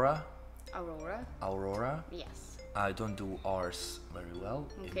 Aurora. Aurora. Yes. I don't do R's very well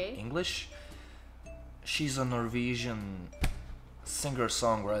Okay. in English. She's a Norwegian singer,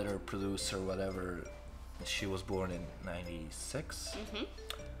 songwriter, producer, whatever. She was born in '96,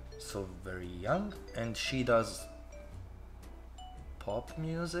 so very young, and she does pop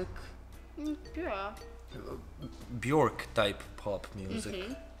music, Yeah. Björk type pop music,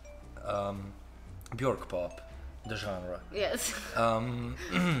 Björk pop, the genre. Yes.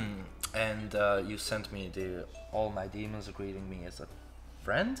 And you sent me the All My Demons Greeting Me as a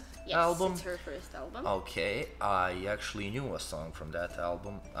Friend Yes. album. It's her first album. Okay, I actually knew a song from that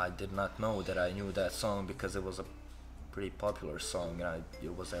album. I did not know that I knew that song because it was a pretty popular song and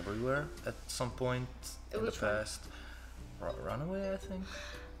it was everywhere at some point in Which the one? past. Runaway, I think.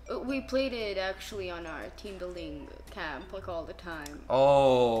 We played it actually on our team building camp, like all the time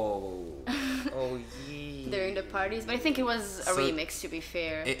Oh, oh yeah. during the parties. But I think it was a So remix, to be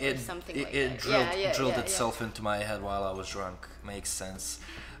fair, or something like it that. drilled itself into my head while I was drunk. Makes sense.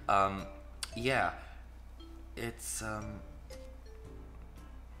 Yeah, it's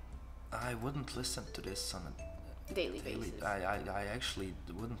I wouldn't listen to this on a Daily daily. basis. I actually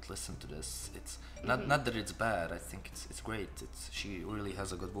wouldn't listen to this. It's not that it's bad. I think it's great. She really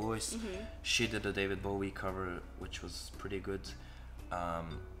has a good voice. She did a David Bowie cover, which was pretty good.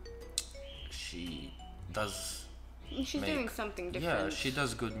 She does. She's doing something Yeah, different. she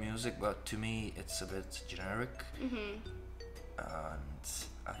does good music, but to me it's a bit generic. And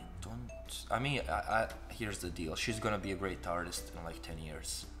I don't. I mean, here's the deal. She's gonna be a great artist in like 10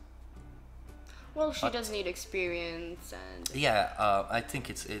 years. Well, she But- does need experience and Yeah, I think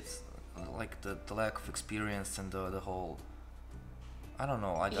it's like the lack of experience and the whole. I don't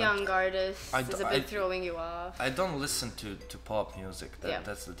know. young artist I is d- a bit I- throwing you off. I don't listen to pop music. Yeah.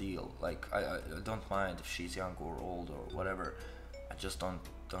 That's the deal. Like I don't mind if she's young or old or whatever. I just don't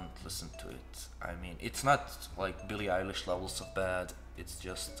listen to it. I mean, it's not like Billie Eilish levels of bad. It's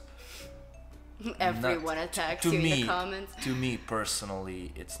just Everyone not- attacks to you me, in the comments. To me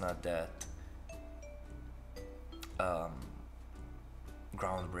personally, it's not that.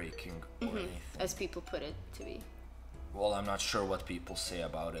 groundbreaking or anything. As people put it to be. Well, I'm not sure what people say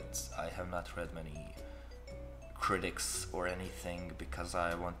about it. I have not read many critics or anything because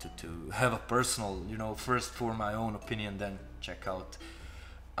I wanted to have a personal, first for my own opinion, then check out.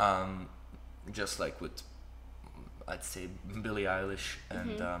 Just like with, I'd say, Billie Eilish,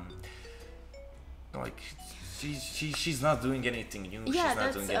 and like she's not doing anything new. Yeah, she's not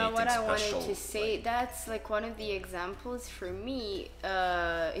that's doing anything what I special. wanted to say. That's like one of the examples for me.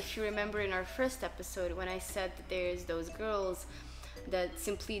 If you remember in our first episode when I said that there's those girls that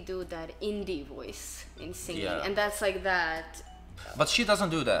simply do that indie voice in singing, and that's like that. But she doesn't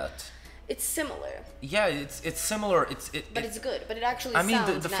do that. It's similar. Yeah, it's similar. But it's good. But it actually. I mean,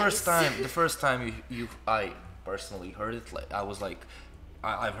 sounds the nice. first time I personally heard it, like I was like,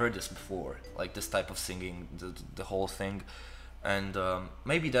 I've heard this before, like this type of singing, the whole thing, and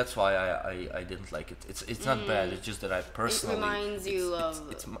maybe that's why I didn't like it. It's not bad. It's just that I personally. It reminds you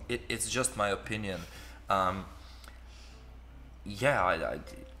of. It's just my opinion.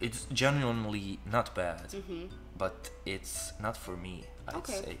 It's genuinely not bad, but it's not for me. I'd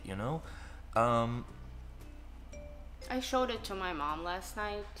say, I showed it to my mom last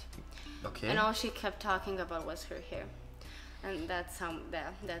night. Okay. And all she kept talking about was her hair. And that's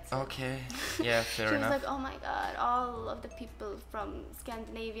it. Okay. Yeah, fair she enough. was like, oh my god, all of the people from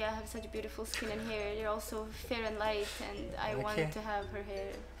Scandinavia have such beautiful skin and hair. They're also fair and light, and I want to have her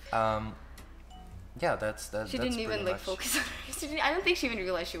hair. Yeah, that's She didn't even like focus on her. I don't think she even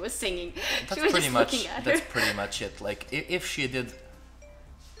realized she was singing. That's she was pretty just much. looking at That's her. pretty much it. Like if she did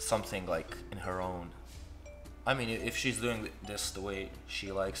something like in her own. I mean, if she's doing this the way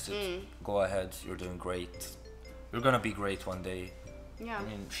she likes it, go ahead. You're doing great. You're gonna be great one day. Yeah. I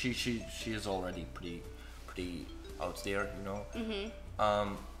mean, she is already pretty out there,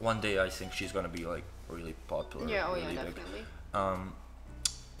 One day I think she's gonna be like really popular. Yeah. Oh really yeah, big. definitely.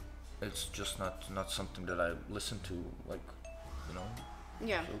 It's just not something that I listen to, like,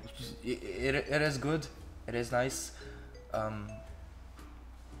 Yeah. So it is good. It is nice.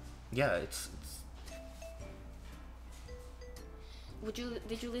 Yeah, it's.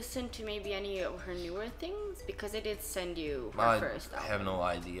 Did you listen to maybe any of her newer things? Because it did send you her first album. I have no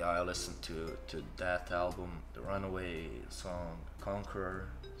idea. I listened to that album, the Runaway song, Conqueror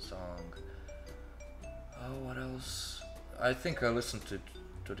song. Oh, what else? I think I listened to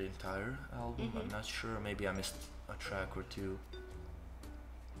the entire album. I'm not sure. Maybe I missed a track or two.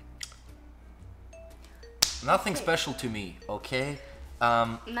 Nothing special to me. Okay.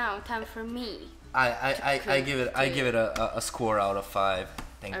 Now time for me. I give it a score out of 5.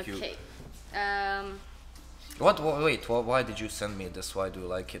 Thank you. Okay. Why did you send me this? Why do you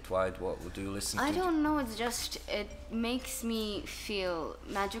like it? What do you listen to? I don't know, it's just, it makes me feel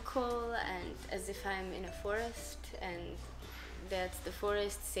magical and as if I'm in a forest, and that's the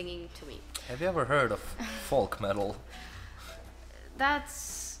forest singing to me. Have you ever heard of folk metal?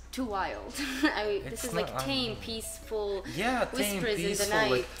 That's too wild. This is like tame, peaceful whispers in the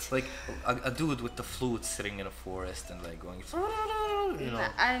night. Like a dude with the flute sitting in a forest and like going.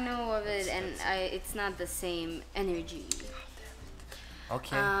 I know of it, and it's not the same energy.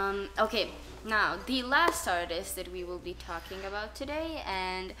 Okay. Okay. Now the last artist that we will be talking about today,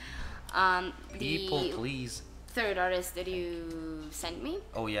 and People, please. Third artist that you sent me.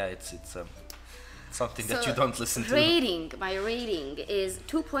 Oh yeah, it's something that you don't listen to. My rating is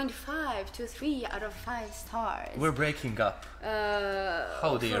 2.5 to 3 out of 5 stars. We're breaking up.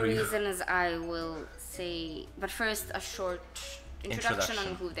 How dare for you? reasons I will say, but first a short introduction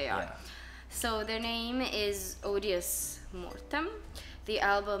on who they are. Yeah. So their name is Odious Mortem. The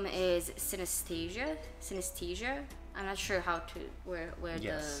album is Synesthesia. I'm not sure where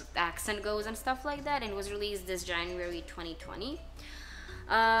Yes. the accent goes and stuff like that. And it was released this January 2020.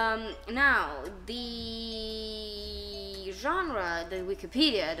 Now, the genre that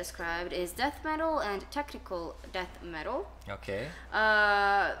Wikipedia described is death metal and technical death metal. Okay.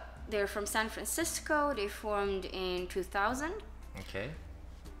 They're from San Francisco. They formed in 2000. Okay.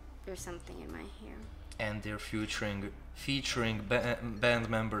 There's something in my hair. And they're featuring band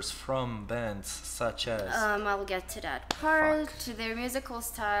members from bands such as. I'll get to that part. Their musical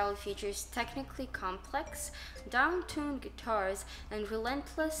style features technically complex, down-tuned guitars and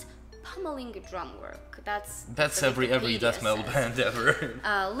relentless pummeling drum work. That's every death metal says. band ever.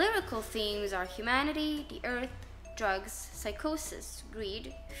 Lyrical themes are humanity, the earth, drugs, psychosis,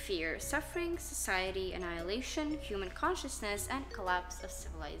 greed, fear, suffering, society, annihilation, human consciousness, and collapse of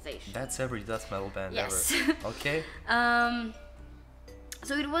civilization. That's every death metal band Yes. ever. Okay.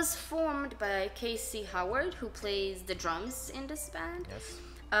 So it was formed by Casey Howard, who plays the drums in this band. Yes.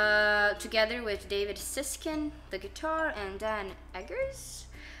 together with David Siskin, the guitar, and Dan Eggers.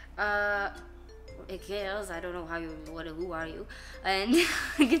 Eggers, I don't know who are you? And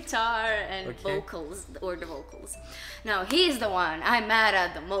guitar and vocals, or the vocals. Now, he's the one I'm mad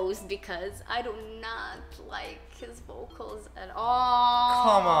at the most because I do not like his vocals at all.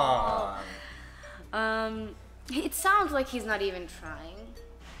 Come on. It sounds like he's not even trying.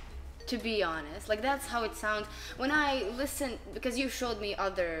 To be honest, like that's how it sounds when I listen, because you showed me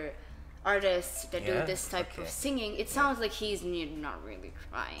other artists that do this type of singing. It sounds like he's not really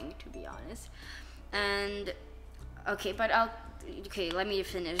trying, to be honest. And let me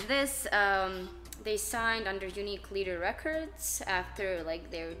finish this. They signed under Unique Leader Records after like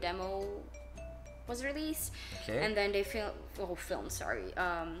their demo was released, and then they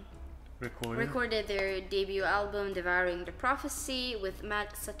recorded their debut album Devouring the Prophecy with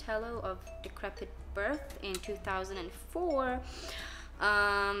Matt Sotelo of Decrepit Birth in 2004.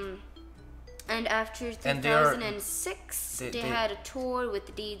 And after 2006, they had a tour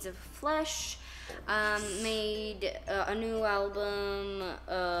with Deeds of Flesh, made a new album,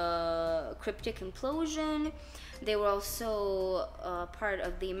 Cryptic Implosion. They were also part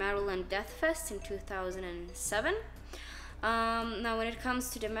of the Maryland Death Fest in 2007. Now, when it comes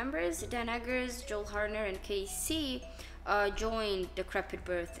to the members, Dan Eggers, Joel Harner, and KC joined Decrepit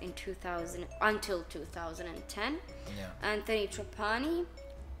Birth in until 2010. Anthony Trapani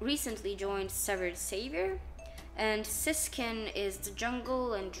recently joined Severed Savior, and Siskin is the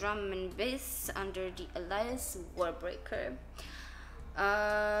jungle and drum and bass under the Elias Warbreaker.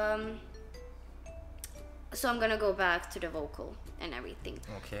 So I'm gonna go back to the vocal and everything.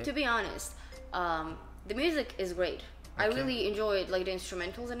 To be honest, the music is great. I really enjoyed like the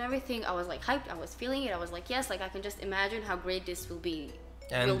instrumentals and everything. I was like hyped. I was feeling it. I was like, yes, like I can just imagine how great this will be.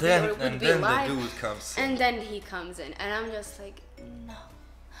 And then the dude comes in. And then he comes in, and I'm just like, no.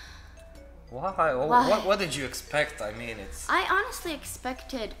 Why? What did you expect? I mean, I honestly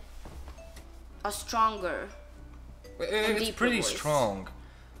expected a stronger. It's pretty strong.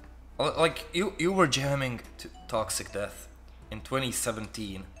 Like you were jamming to Toxic Death in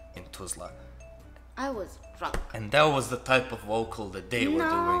 2017 in Tuzla. I was drunk. And that was the type of vocal that they were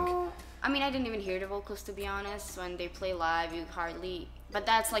doing. I mean, I didn't even hear the vocals, to be honest. When they play live, you hardly... But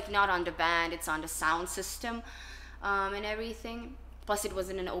that's like not on the band, it's on the sound system and everything. Plus, it was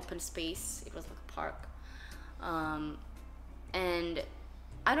in an open space. It was like a park. And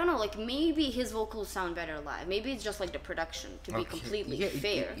I don't know, like maybe his vocals sound better live. Maybe it's just like the production, to be completely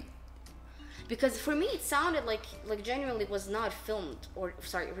fair. Because for me, it sounded like genuinely was not filmed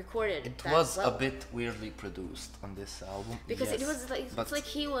recorded. It was a bit weirdly produced on this album. Because it was like it's like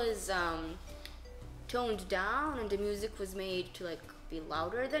he was toned down, and the music was made to like be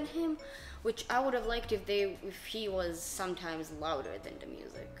louder than him, which I would have liked if he was sometimes louder than the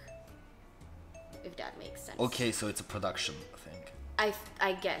music. If that makes sense. Okay, so it's a production thing.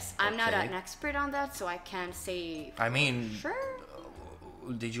 I guess I'm not an expert on that, so I can't say. I mean, sure.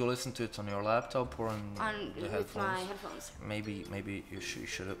 Did you listen to it on your laptop or on the headphones? With my headphones. Maybe you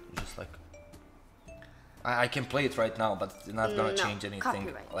should have just like. I can play it right now, but it's not gonna change anything.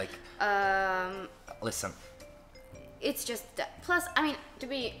 Copyright. Like. Listen. It's just that. Plus, I mean, to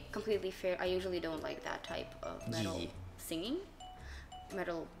be completely fair, I usually don't like that type of metal singing,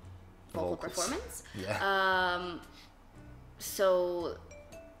 metal vocal performance. Yeah. So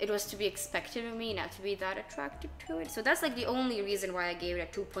it was to be expected of me not to be that attracted to it. So that's like the only reason why I gave it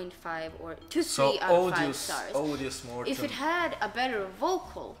a 2.5 or 3 out of 5 stars. Odious Mortem. If it had a better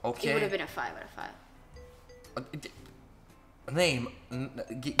vocal, it would have been a 5 out of 5.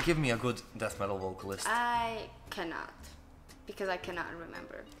 Give me a good death metal vocalist. I cannot, because I cannot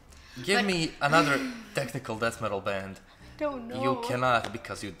remember. Give me another technical death metal band. Don't know. You cannot,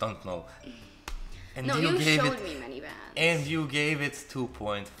 because you don't know. And no, you showed me many bands. And you gave it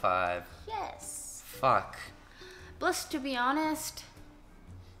 2.5. Yes. Fuck. Plus, to be honest,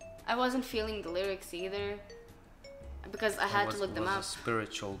 I wasn't feeling the lyrics either, because I had to look them up. A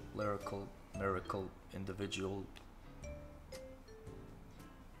spiritual, lyrical, miracle, individual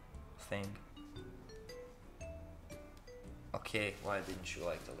thing. Okay, why didn't you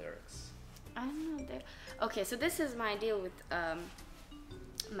like the lyrics? I don't know. Okay, so this is my deal with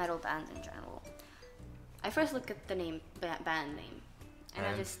metal bands in general. I first look at the band name, and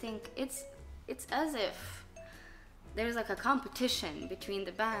I just think it's as if there's like a competition between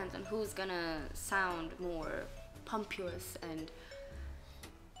the bands on who's gonna sound more pompous and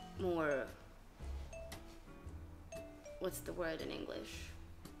more, what's the word in English?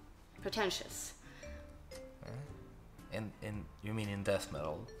 Pretentious. You mean in death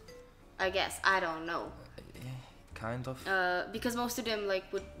metal? I guess, I don't know. kind of. Because most of them like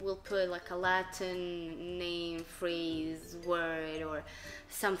will put like a Latin name, phrase, word, or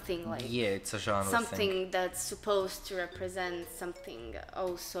something like. Yeah, it's a genre something thing. that's supposed to represent something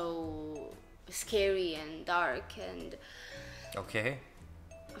also scary and dark and Okay.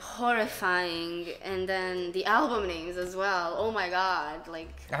 horrifying, and then the album names as well. Oh my god,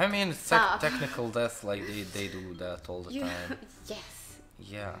 like. I mean, it's Stop. technical death, like they do that all the time. Yes,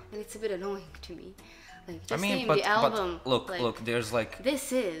 Yeah. and it's a bit annoying to me. Like just I mean, name but, the album. but look, like, look, there's like,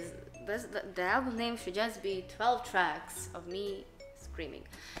 the album name should just be 12 tracks of me screaming,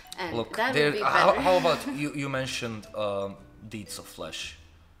 and look, that there, would be better. how about you mentioned Deeds of Flesh.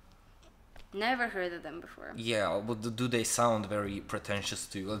 Never heard of them before. Yeah, but do they sound very pretentious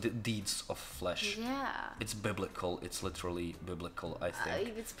to you? The Deeds of Flesh. Yeah. It's biblical. It's literally biblical, I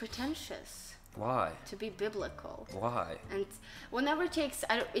think. It's pretentious Why? to be biblical. Why? And whenever takes,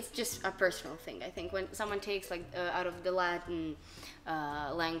 it's just a personal thing. I think when someone takes like out of the Latin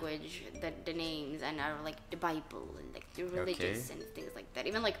language the names and out of like the Bible and like the religious and things like that.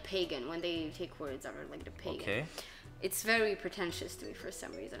 Even like pagan, when they take words out of like the pagan. Okay. It's very pretentious to me for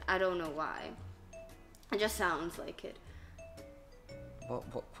some reason. I don't know why. It just sounds like it. What?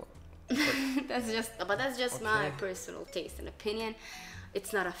 That's just my Okay. personal taste and opinion.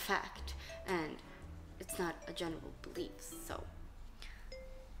 It's not a fact, and it's not a general belief. So,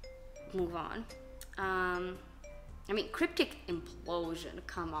 move on. I mean, cryptic implosion.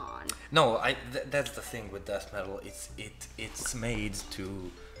 Come on. No, that's the thing with death metal. It's made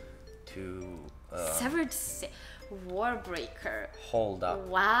to Severed Warbreaker. hold up.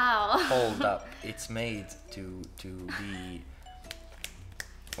 Wow. Hold up. It's made to be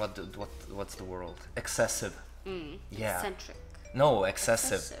what's the word? Excessive. Yeah. Eccentric. No,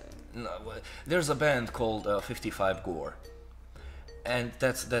 excessive. Excessive. No, there's a band called 55 Gore, and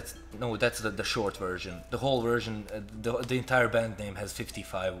that's the short version. The whole version, the entire band name has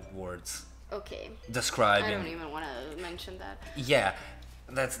 55 words Okay. describing. I don't even want to mention that. Yeah,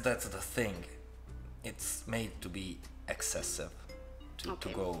 that's the thing. It's made to be excessive, to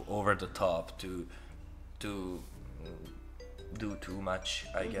go over the top, to do too much.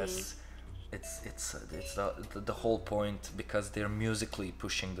 I guess it's the whole point, because they're musically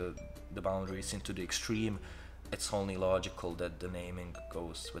pushing the boundaries into the extreme. It's only logical that the naming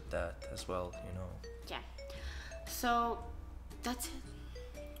goes with that as well, you know. Yeah. So that's it.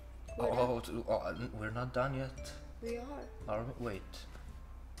 We're not done yet. We are. Are we? Wait,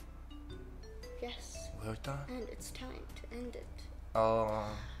 Yes. we're done. And it's time to end it. Oh,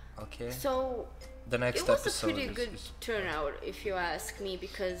 okay. So The next it was a episode pretty good is turnout, if you ask me,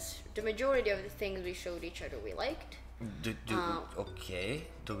 because the majority of the things we showed each other we liked. okay.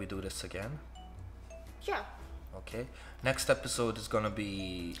 Do we do this again? Yeah. Okay. Next episode is gonna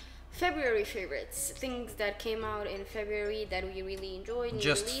be February favorites, things that came out in February that we really enjoyed. New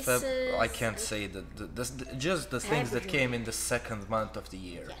just releases. I can't say just the things that came in the second month of the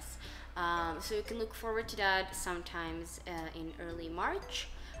year. Yes. So you can look forward to that sometimes in early March,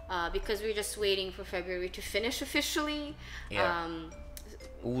 because we're just waiting for February to finish officially. Yeah.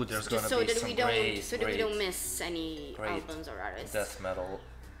 Ooh, there's Just gonna so be that some we don't, great, so that we don't miss any albums or artists. death metal,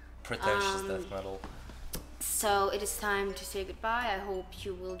 pretentious death metal. So it is time to say goodbye. I hope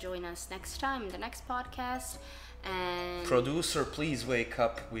you will join us next time in the next podcast. And Producer, please wake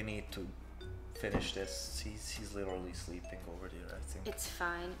up. We need to finish this. He's literally sleeping over there, I think. it's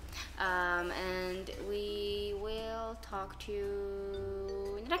fine. And we will talk to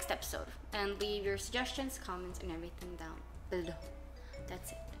you in the next episode. And leave your suggestions, comments, and everything down below.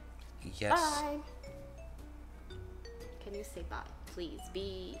 That's it. Yes. Bye. Can you say bye? Please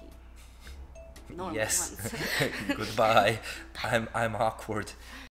be normal Yes. once. Goodbye. I'm awkward.